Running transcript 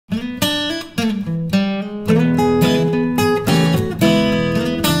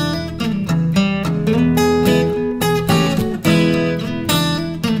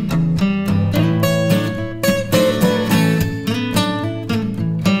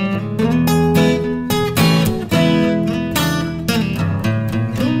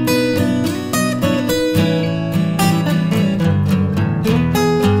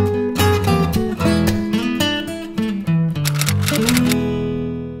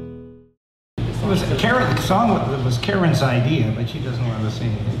was Karen. The song was Karen's idea, but she doesn't want to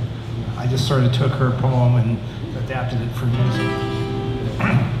sing it. I just sort of took her poem and adapted it for music.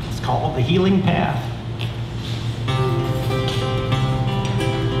 It's called "The Healing Path."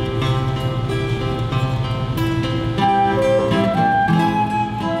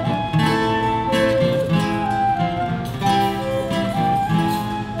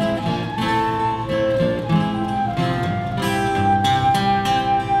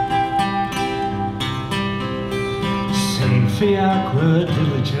 Fiacre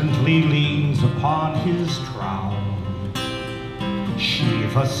diligently leans upon his trowel.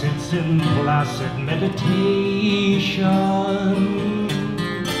 Shiva sits in placid meditation.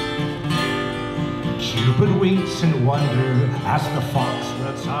 Cupid winks in wonder as the fox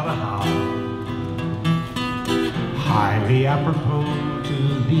lets out a howl, highly apropos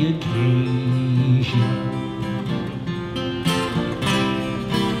to the occasion.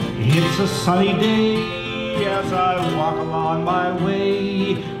 It's a sunny day as I walk along my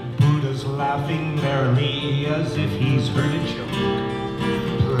way. Buddha's laughing merrily as if he's heard a joke.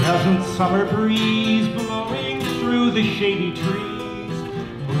 Pleasant summer breeze blowing through the shady trees,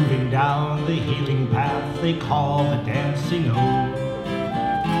 moving down the healing path they call the Dancing Oak.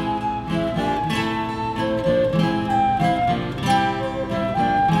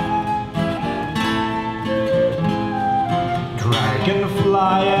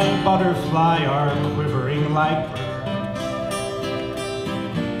 Dragonfly and butterfly are quivering like birds.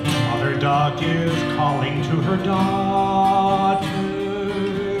 Mother duck is calling to her daughter.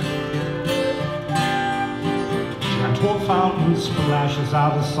 Gentle fountain splashes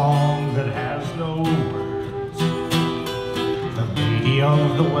out a song that has no words. The lady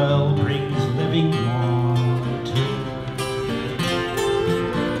of the well brings living water.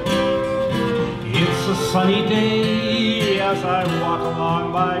 It's a sunny day as I walk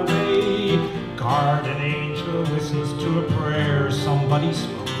along my way. Guardian angel listens to a prayer somebody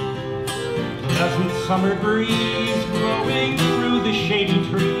spoke. Pleasant summer breeze blowing through the shady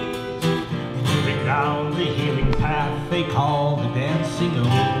trees, moving down the healing path they call the Dancing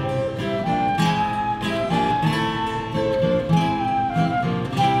Oak.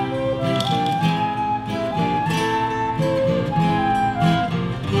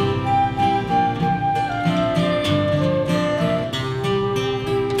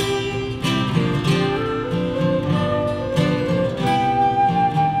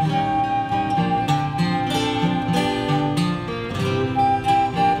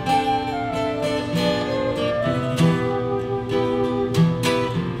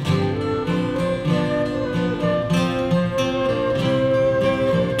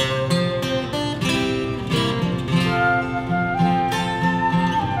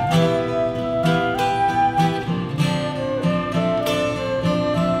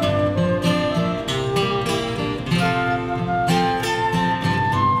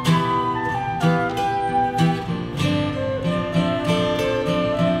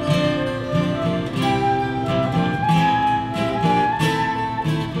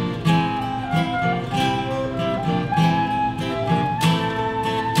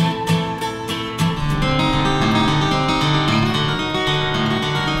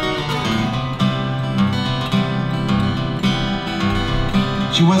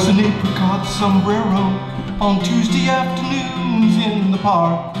 She wears an apricot sombrero on Tuesday afternoons in the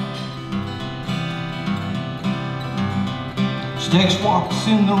park. She takes walks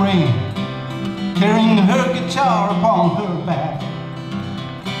in the rain, carrying her guitar upon her back.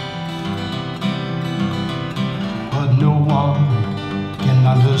 But no one can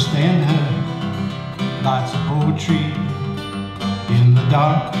understand her. Lots of poetry in the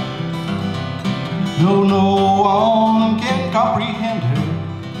dark. No one can comprehend her.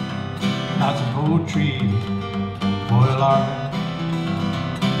 Lots of poetry for a lark.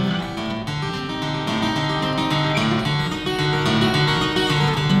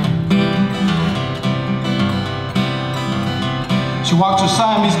 She walks her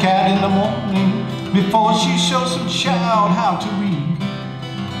Siamese cat in the morning before she shows some child how to read.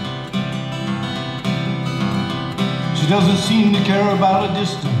 She doesn't seem to care about a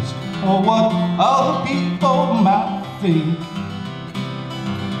distance or what other people might think.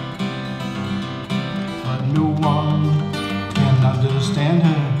 No one can understand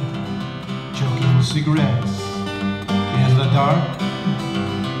her, choking cigarettes in the dark.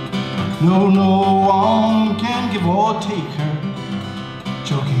 No one can give or take her,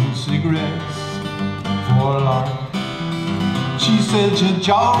 choking cigarettes for a lark. She says a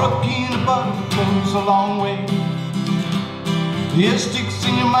jar of peanut butter goes a long way. It sticks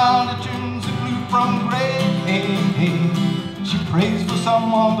in your mind, it turns it blue from gray. She prays for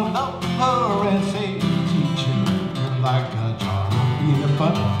someone to love her and say, teacher, you're like a jar of peanut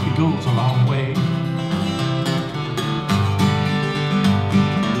butter, it goes a long way.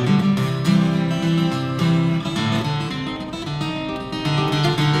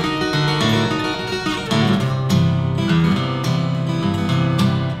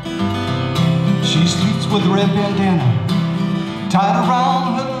 She sleeps with a red bandana tied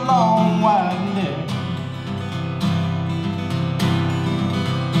around her long white neck.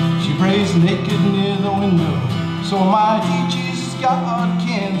 She prays naked near the window so Almighty Jesus God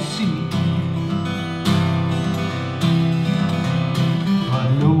can see. But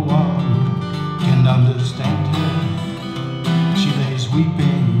no one can understand her. She lays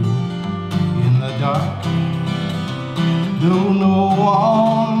weeping in the dark. No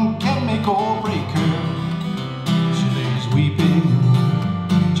one can make or break her. She lays weeping,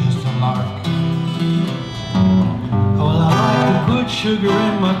 just a lark. Well, I like to put sugar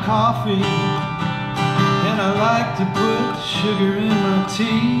in my coffee, and I like to put sugar in my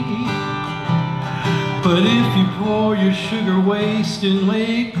tea. But if you pour your sugar waste in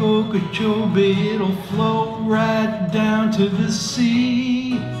Lake Okeechobee, it'll flow right down to the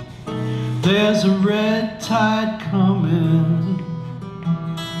sea. There's a red tide coming.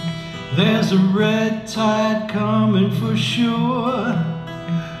 There's a red tide coming for sure.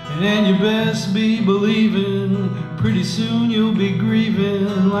 And you best be believing, pretty soon you'll be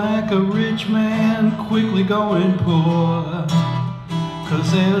grieving like a rich man quickly going poor.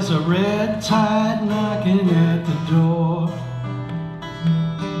 'Cause there's a red tide knocking at the door.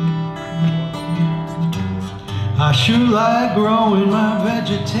 I sure like growing my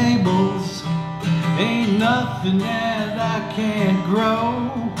vegetables. Ain't nothing that I can't grow.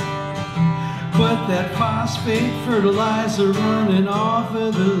 But that phosphate fertilizer running off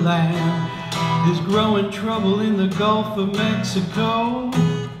of the land is growing trouble in the Gulf of Mexico.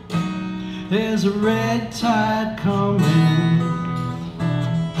 There's a red tide coming.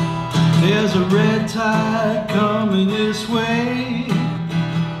 There's a red tide coming this way.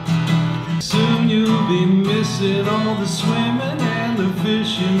 Soon you'll be missing all the swimming and the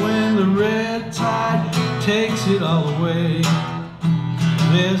fishing when the red tide takes it all away.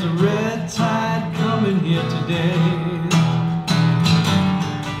 There's a red tide coming here today.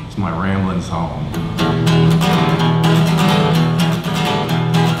 It's my rambling song.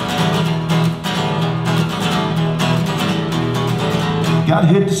 Gotta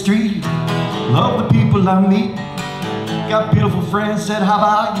hit the street, love the people I meet. Got beautiful friends, said how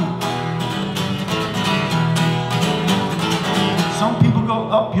about you? Some people go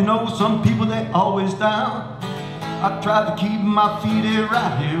up, you know, some people they always down. I try to keep my feet here,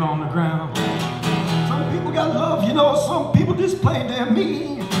 right here on the ground. Some people got love, you know, some people just plain damn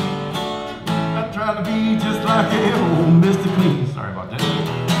mean. I try to be just like old Mr. Clean. Sorry about that.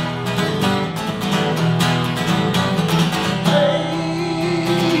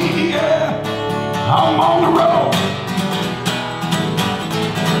 Hey, yeah, I'm on the road.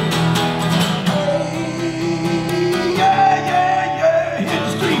 Hey, yeah, hit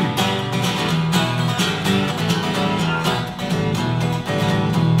the street.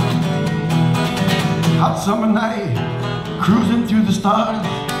 Hot summer night, cruising through the stars.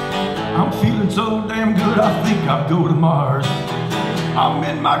 I'm feeling so damn good, I think I'll go to Mars. I'm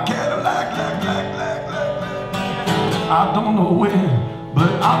in my Cadillac, I don't know when,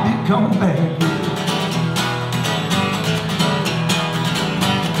 but I'll be coming back.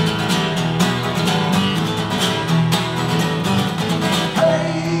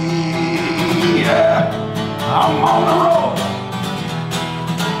 Hey, yeah, I'm on the road.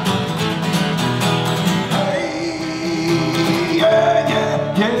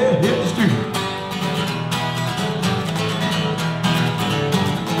 Yeah, hit the street.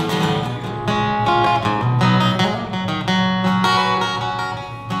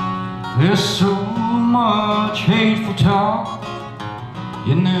 There's so much hateful talk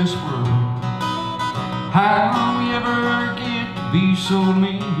in this world. How we ever get to be so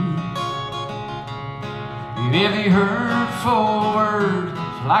mean? Every hurtful word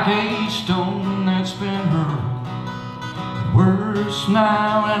is like a stone that's been hurled. Worse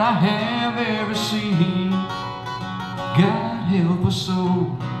now than I have ever seen. God help us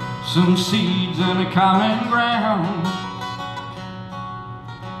sow some seeds in the common ground.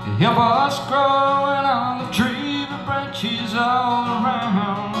 Help us grow an olive tree with branches all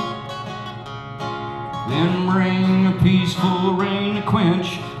around. Then bring a peaceful rain to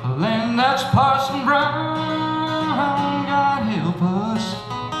quench a land that's parched and brown. God help us.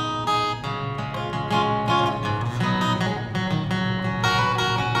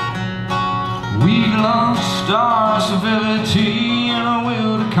 We We lost our civility and a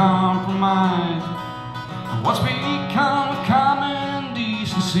will to compromise. What's become of common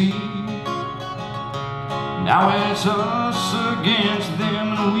decency? Now it's us against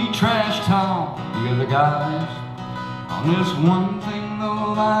them, and we trash talk the other guys. On this one thing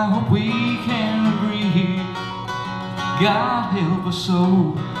though, I hope we can agree. God help us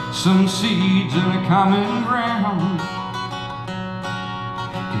sow some seeds in a common ground.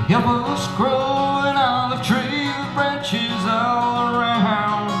 Help us grow an olive tree with branches all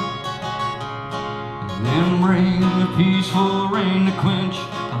around, and then bring the peaceful rain to quench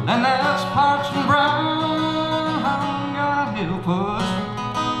a land that's parched and brown. God help us.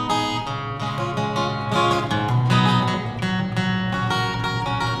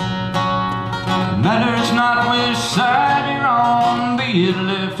 It matters not which side you're on, be it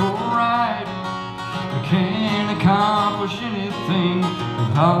left or right. We can't accomplish anything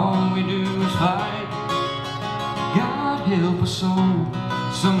if all we do is fight. God help us sow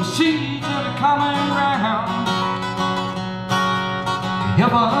some seeds in a common ground.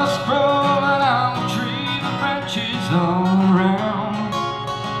 Help us grow an olive tree with branches all around,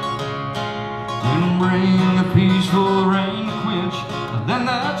 and bring a peaceful rain to quench a land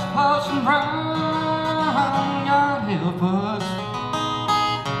that's parched and brown. God help us.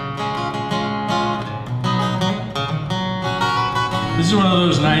 This is one of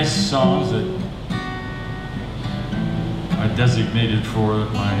those nice songs that I designated for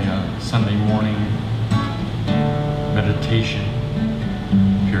my Sunday morning meditation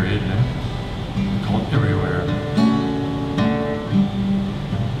period. I call it Everywhere.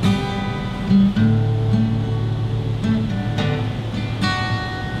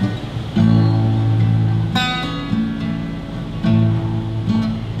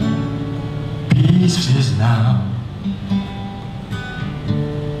 Peace is now.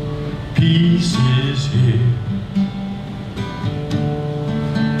 Peace is here.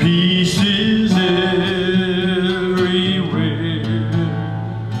 Peace is everywhere.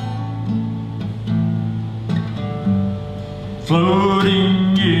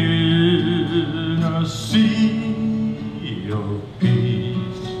 Floating in a sea of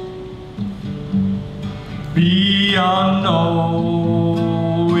peace, beyond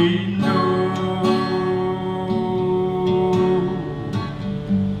all we know.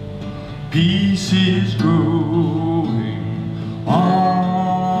 Peace is growing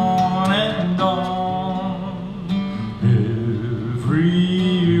on and on, everywhere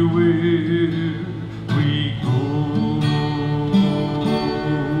we go.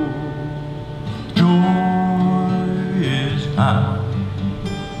 Joy is now,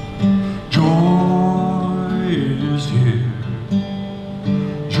 joy is here,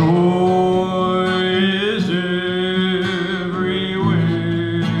 joy is everywhere.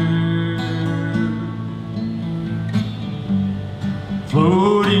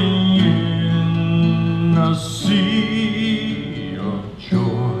 Floating in a sea of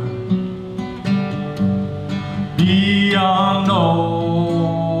joy, beyond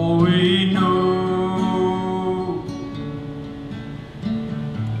all we know.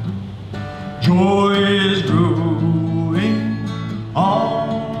 Joy is growing